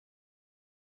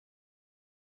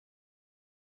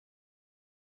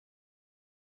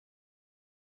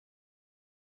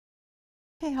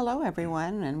Okay, hello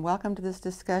everyone, and welcome to this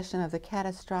discussion of the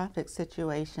catastrophic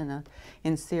situation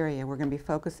in Syria. We're going to be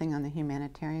focusing on the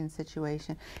humanitarian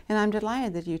situation, and I'm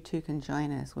delighted that you two can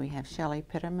join us. We have Shelley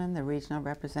Pitterman, the regional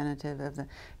representative of the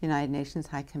United Nations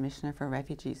High Commissioner for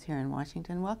Refugees here in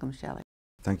Washington. Welcome, Shelley.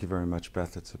 Thank you very much,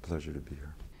 Beth. It's a pleasure to be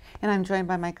here. And I'm joined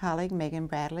by my colleague, Megan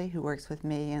Bradley, who works with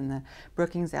me in the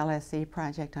Brookings LSE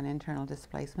Project on Internal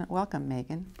Displacement. Welcome,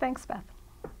 Megan. Thanks, Beth.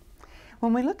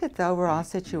 When we look at the overall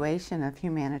situation of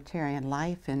humanitarian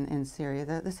life in Syria,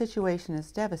 the situation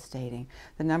is devastating.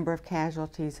 The number of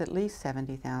casualties, at least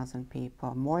 70,000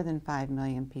 people, more than 5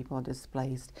 million people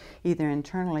displaced, either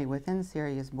internally within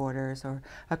Syria's borders or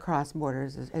across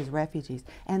borders as refugees.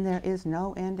 And there is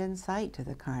no end in sight to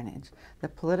the carnage. The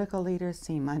political leaders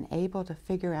seem unable to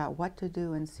figure out what to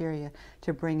do in Syria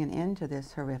to bring an end to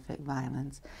this horrific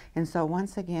violence. And so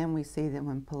once again, we see that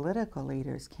when political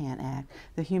leaders can't act,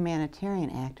 the humanitarian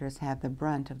actors have the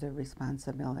brunt of the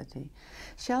responsibility.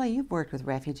 Shelley, you've worked with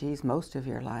refugees most of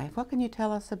your life. What can you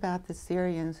tell us about the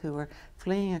Syrians who are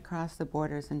fleeing across the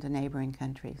borders into neighboring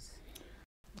countries?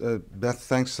 Beth,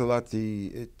 thanks a lot.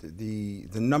 The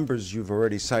numbers you've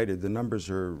already cited, the numbers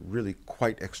are really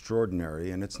quite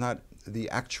extraordinary, and it's not the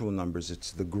actual numbers,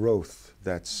 it's the growth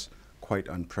that's quite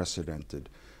unprecedented.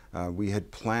 We had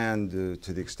planned,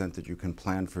 to the extent that you can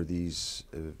plan for these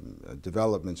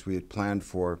developments, we had planned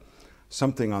for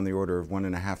something on the order of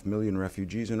 1.5 million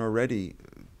refugees, and already,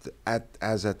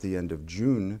 as at the end of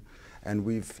June, and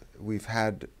we've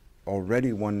had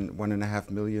already 1.5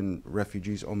 million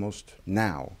refugees almost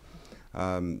now.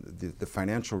 The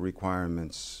financial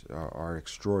requirements are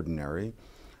extraordinary.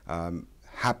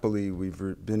 Happily,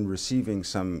 we've been receiving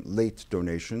some late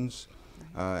donations,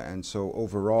 and so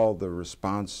overall the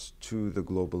response to the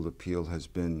global appeal has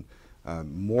been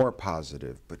more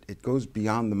positive, but it goes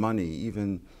beyond the money.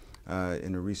 Even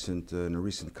in a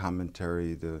recent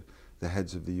commentary, the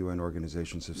heads of the UN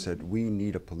organizations have said we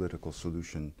need a political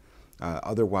solution.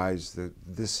 Otherwise,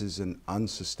 this is an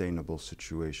unsustainable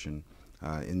situation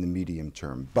in the medium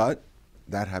term. But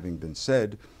that having been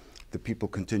said, the people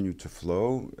continue to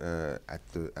flow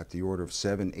at the order of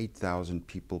 7,000–8,000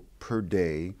 people per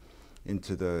day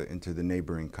into the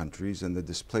neighboring countries, and the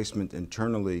displacement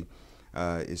internally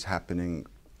is happening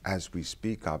as we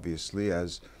speak, obviously,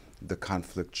 as the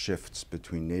conflict shifts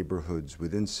between neighborhoods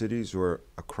within cities or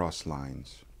across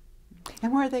lines.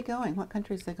 And where are they going? What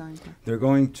countries are they going to? They're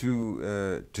going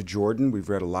to Jordan. We've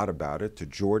read a lot about it. To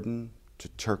Jordan, to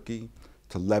Turkey,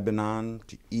 to Lebanon,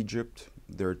 to Egypt.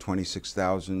 There are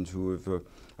 26,000 who have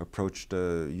approached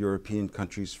European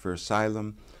countries for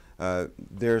asylum. The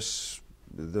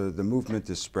movement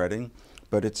is spreading,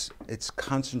 but it's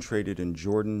concentrated in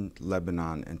Jordan,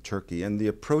 Lebanon, and Turkey. And the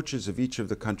approaches of each of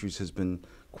the countries has been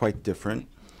quite different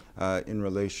in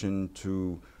relation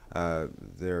to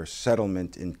their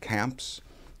settlement in camps.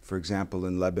 For example,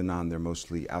 in Lebanon, they're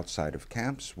mostly outside of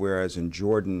camps, whereas in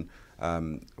Jordan,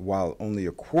 while only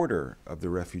a quarter of the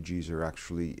refugees are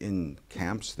actually in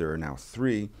camps, there are now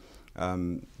 3,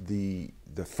 the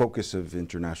focus of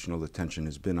international attention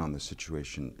has been on the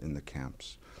situation in the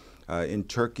camps. In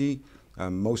Turkey,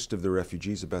 most of the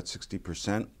refugees, about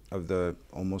 60% of the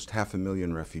almost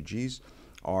 500,000 refugees,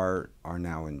 are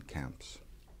now in camps.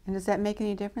 And does that make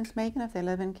any difference, Megan, if they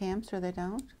live in camps or they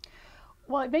don't?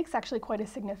 Well, it makes actually quite a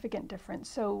significant difference.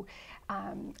 So,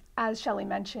 as Shelley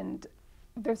mentioned,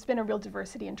 there's been a real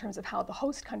diversity in terms of how the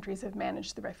host countries have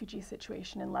managed the refugee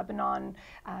situation. In Lebanon,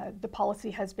 the policy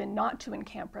has been not to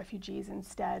encamp refugees.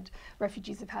 Instead,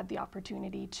 refugees have had the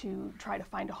opportunity to try to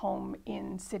find a home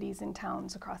in cities and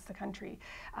towns across the country.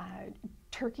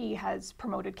 Turkey has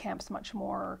promoted camps much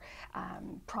more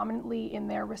prominently in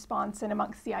their response, and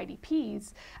amongst the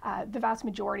IDPs, the vast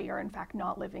majority are in fact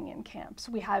not living in camps.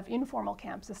 We have informal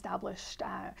camps established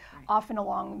often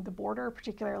along the border,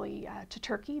 particularly to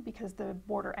Turkey, because the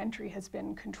border entry has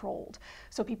been controlled.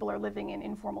 So people are living in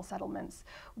informal settlements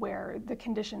where the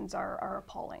conditions are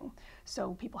appalling.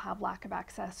 So people have lack of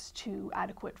access to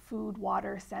adequate food,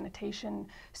 water, sanitation.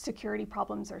 Security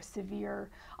problems are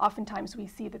severe. Oftentimes we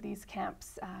see that these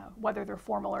camps, whether they're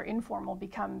formal or informal,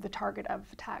 become the target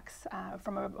of attacks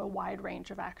from a wide range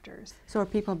of actors. So are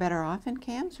people better off in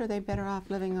camps, or are they better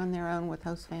off living on their own with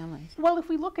host families? Well, if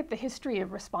we look at the history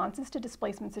of responses to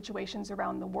displacement situations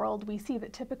around the world, we see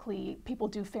that typically people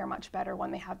do fare much better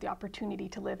when they have the opportunity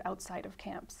to live outside of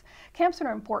camps. Camps are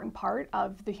an important part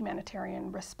of the humanitarian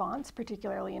response,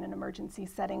 particularly in an emergency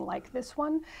setting like this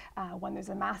one. When there's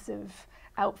a massive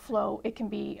outflow, it can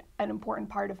be an important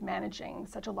part of managing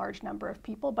such a large number of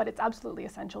people, but it's absolutely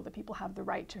essential that people have the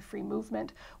right to free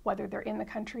movement, whether they're in the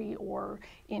country or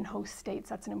in host states.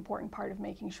 That's an important part of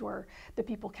making sure that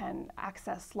people can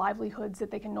access livelihoods,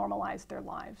 that they can normalize their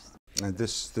lives. And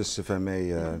this, if I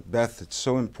may, Beth, it's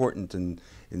so important in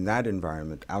that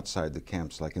environment outside the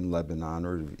camps, like in Lebanon,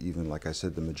 or even, like I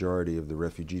said, the majority of the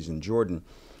refugees in Jordan,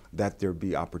 that there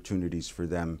be opportunities for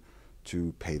them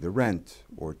to pay the rent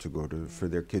or to go to, for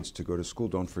their kids to go to school.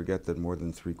 Don't forget that more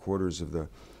than 3/4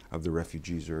 of the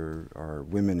refugees are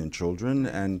women and children,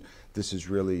 and this is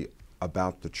really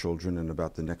about the children and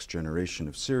about the next generation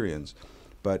of Syrians.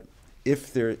 But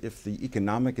if the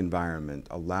economic environment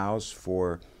allows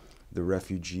for the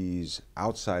refugees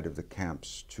outside of the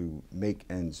camps to make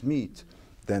ends meet,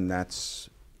 then that's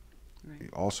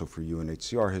also for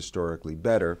UNHCR historically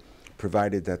better,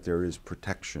 provided that there is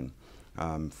protection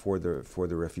for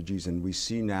the refugees. And we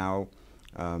see now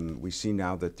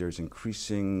that there's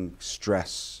increasing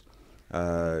stress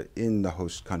in the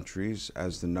host countries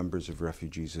as the numbers of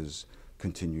refugees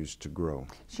continues to grow.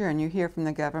 Sure, and you hear from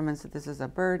the governments that this is a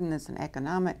burden, it's an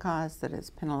economic cost, that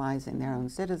it's penalizing their own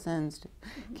citizens to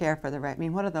care for the right. I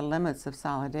mean, what are the limits of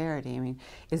solidarity? I mean,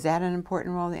 is that an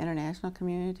important role the international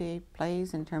community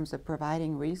plays in terms of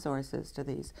providing resources to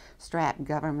these strapped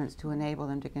governments to enable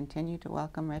them to continue to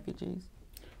welcome refugees?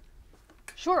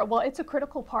 Sure. Well, it's a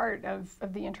critical part of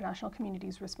the international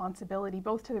community's responsibility,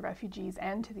 both to the refugees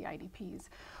and to the IDPs.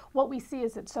 What we see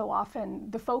is that so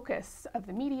often the focus of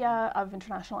the media, of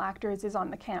international actors, is on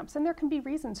the camps, and there can be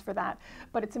reasons for that,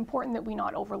 but it's important that we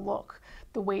not overlook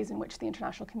the ways in which the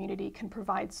international community can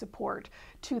provide support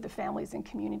to the families and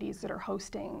communities that are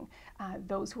hosting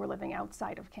those who are living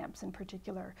outside of camps in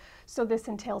particular. So this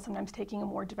entails sometimes taking a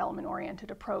more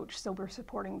development-oriented approach. So we're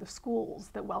supporting the schools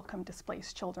that welcome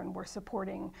displaced children. We're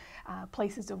supporting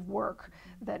places of work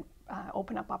that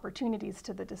open up opportunities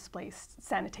to the displaced,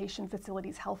 sanitation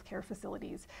facilities, healthcare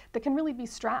facilities that can really be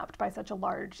strapped by such a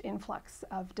large influx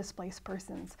of displaced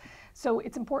persons. So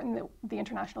it's important that the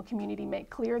international community make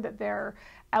clear that they're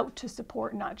out to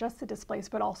support not just the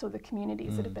displaced, but also the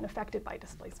communities that have been affected by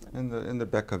displacement. In the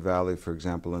Bekaa Valley, for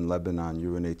example, in Lebanon,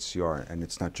 UNHCR, and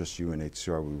it's not just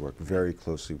UNHCR, we work very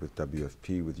closely with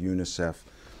WFP, with UNICEF.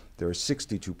 There are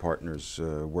 62 partners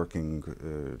working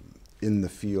in the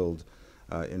field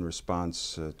in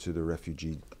response to the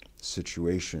refugee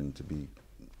situation, to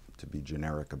be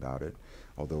generic about it,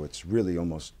 although it's really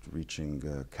almost reaching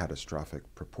catastrophic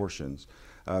proportions.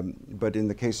 But in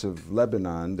the case of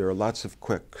Lebanon, there are lots of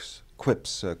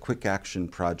quick action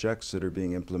projects that are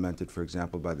being implemented, for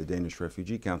example, by the Danish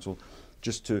Refugee Council,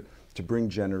 just to bring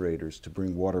generators, to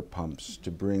bring water pumps,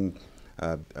 to bring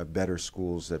better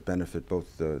schools that benefit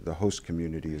both the host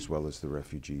community as well as the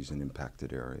refugees in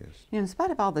impacted areas. You know, in spite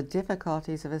of all the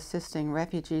difficulties of assisting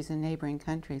refugees in neighboring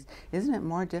countries, isn't it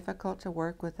more difficult to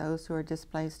work with those who are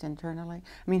displaced internally?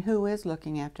 I mean, who is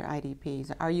looking after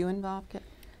IDPs? Are you involved,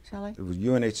 Shelley?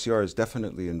 UNHCR is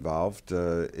definitely involved.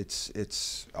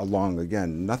 It's along,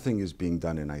 again, nothing is being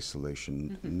done in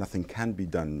isolation. Nothing can be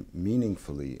done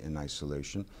meaningfully in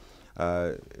isolation.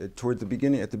 At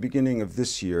the beginning of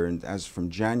this year, and as from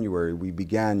January, we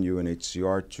began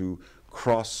UNHCR to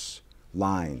cross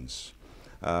lines.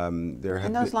 And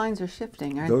those lines are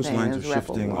shifting, aren't those they? Lines are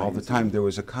shifting all the time. There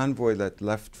was a convoy that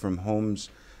left from homes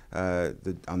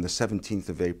on the 17th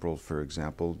of April, for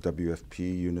example.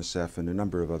 WFP, UNICEF, and a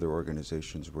number of other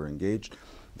organizations were engaged.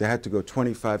 They had to go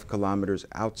 25 kilometers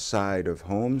outside of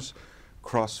homes,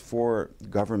 cross 4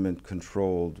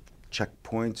 government-controlled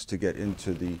checkpoints to get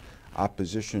into the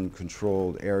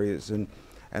opposition-controlled areas, and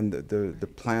the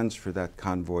plans for that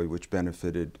convoy, which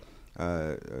benefited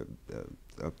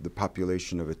the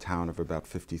population of a town of about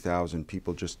 50,000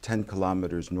 people, just 10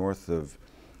 kilometers north of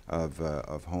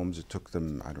homes. It took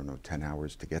them, I don't know, 10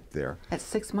 hours to get there. That's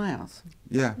 6 miles.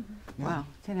 Yeah. Yeah. Wow,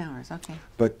 10 hours, okay.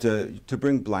 But to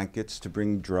bring blankets, to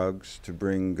bring drugs, to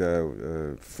bring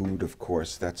food, of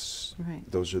course, those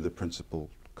are the principal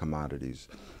commodities.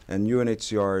 And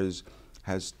UNHCR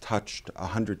has touched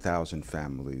 100,000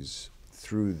 families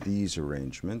through these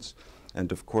arrangements,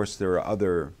 and of course there are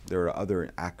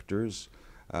other actors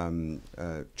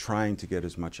trying to get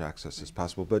as much access as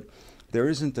possible. But there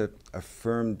isn't a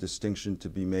firm distinction to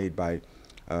be made by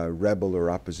rebel or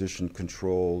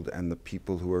opposition-controlled and the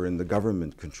people who are in the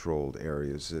government-controlled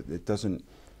areas. It doesn't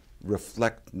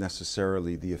reflect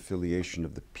necessarily the affiliation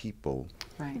of the people,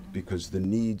 right, because the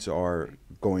needs are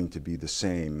going to be the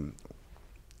same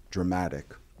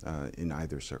dramatic in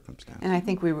either circumstance. And I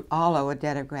think we all owe a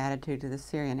debt of gratitude to the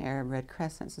Syrian Arab Red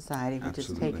Crescent Society, which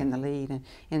Absolutely. has taken the lead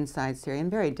inside Syria in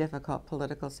very difficult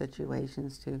political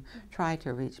situations to try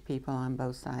to reach people on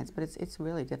both sides. But it's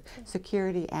really difficult.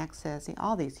 Security, accessing,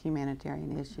 all these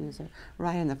humanitarian issues are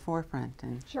right in the forefront.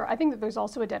 And sure, I think that there's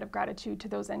also a debt of gratitude to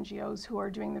those NGOs who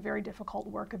are doing the very difficult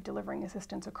work of delivering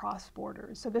assistance across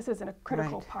borders. So this is a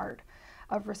critical Right. part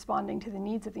of responding to the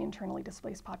needs of the internally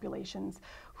displaced populations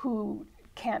who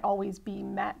can't always be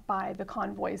met by the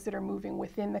convoys that are moving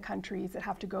within the countries that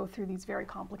have to go through these very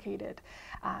complicated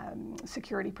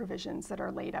security provisions that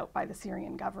are laid out by the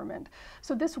Syrian government.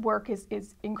 So this work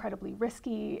is incredibly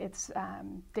risky, it's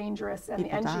dangerous, and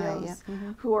People the die, NGOs yeah.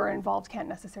 Mm-hmm. who are involved can't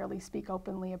necessarily speak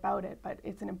openly about it, but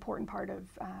it's an important part of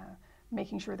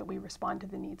making sure that we respond to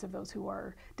the needs of those who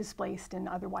are displaced and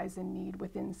otherwise in need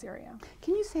within Syria.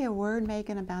 Can you say a word,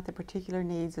 Megan, about the particular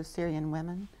needs of Syrian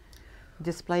women,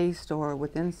 displaced or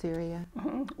within Syria?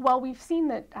 Well, we've seen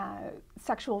that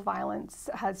sexual violence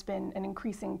has been an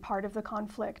increasing part of the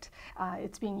conflict.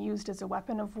 It's being used as a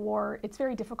weapon of war. It's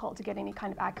very difficult to get any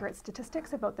kind of accurate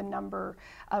statistics about the number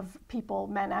of people,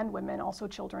 men and women, also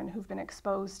children, who've been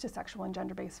exposed to sexual and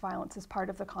gender-based violence as part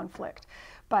of the conflict.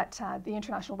 But the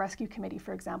International Rescue Committee,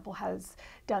 for example, has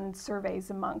done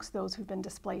surveys amongst those who've been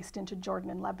displaced into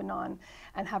Jordan and Lebanon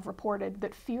and have reported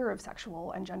that fear of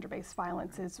sexual and gender-based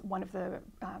violence is one of the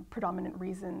predominant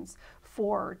reasons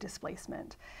for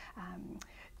displacement.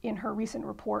 In her recent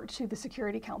report to the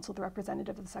Security Council, the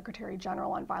representative of the Secretary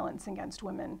General on Violence Against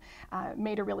Women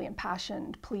made a really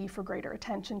impassioned plea for greater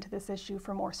attention to this issue,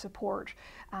 for more support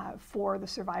for the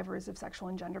survivors of sexual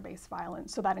and gender-based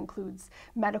violence. So that includes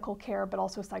medical care, but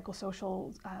also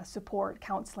psychosocial support,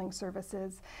 counseling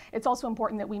services. It's also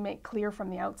important that we make clear from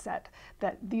the outset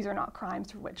that these are not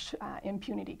crimes for which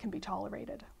impunity can be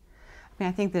tolerated.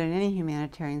 I think that in any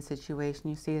humanitarian situation,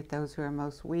 you see that those who are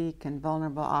most weak and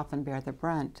vulnerable often bear the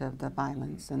brunt of the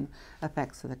violence and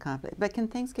effects of the conflict. But can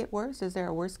things get worse? Is there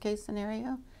a worst case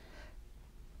scenario?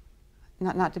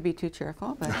 Not to be too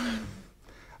cheerful, but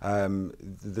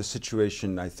the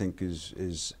situation, I think,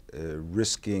 is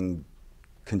risking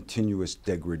continuous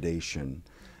degradation,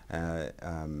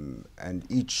 and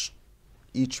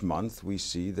each month we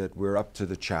see that we're up to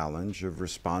the challenge of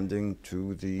responding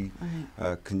to the,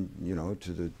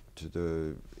 to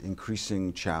the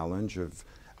increasing challenge of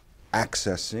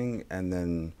accessing and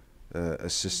then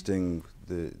assisting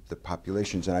the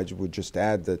populations. And I would just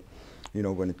add that,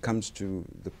 when it comes to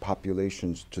the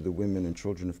populations, to the women and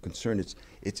children of concern,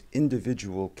 it's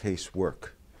individual case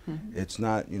work. Mm-hmm. It's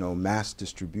not, mass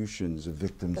distributions of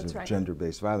victims That's of right.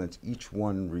 gender-based violence. Each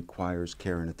one requires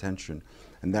care and attention,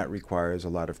 and that requires a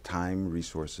lot of time,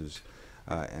 resources,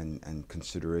 and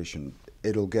consideration.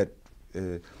 It'll get.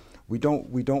 We don't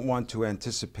want to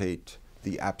anticipate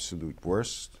the absolute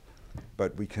worst,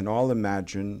 but we can all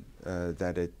imagine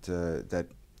that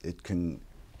it can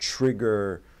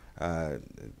trigger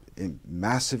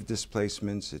massive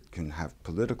displacements. It can have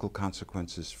political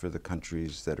consequences for the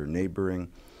countries that are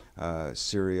neighboring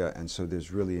Syria, and so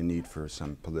there's really a need for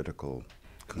some political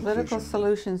conclusion. Political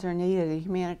solutions are needed.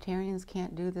 Humanitarians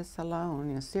can't do this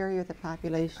alone. Syria with a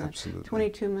population Absolutely. of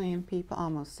 22 million people,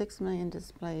 almost 6 million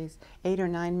displaced, 8 or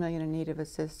 9 million in need of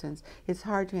assistance. It's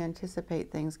hard to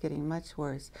anticipate things getting much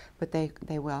worse, but they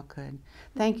well could.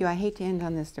 Thank you. I hate to end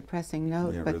on this depressing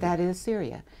note, Yeah, but really. that is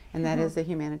Syria, and that is the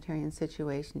humanitarian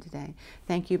situation today.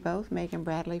 Thank you both, Megan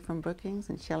Bradley from Brookings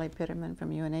and Shelley Pitterman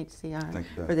from UNHCR, Thank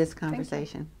you, Beth. for this Thank you.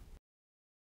 conversation.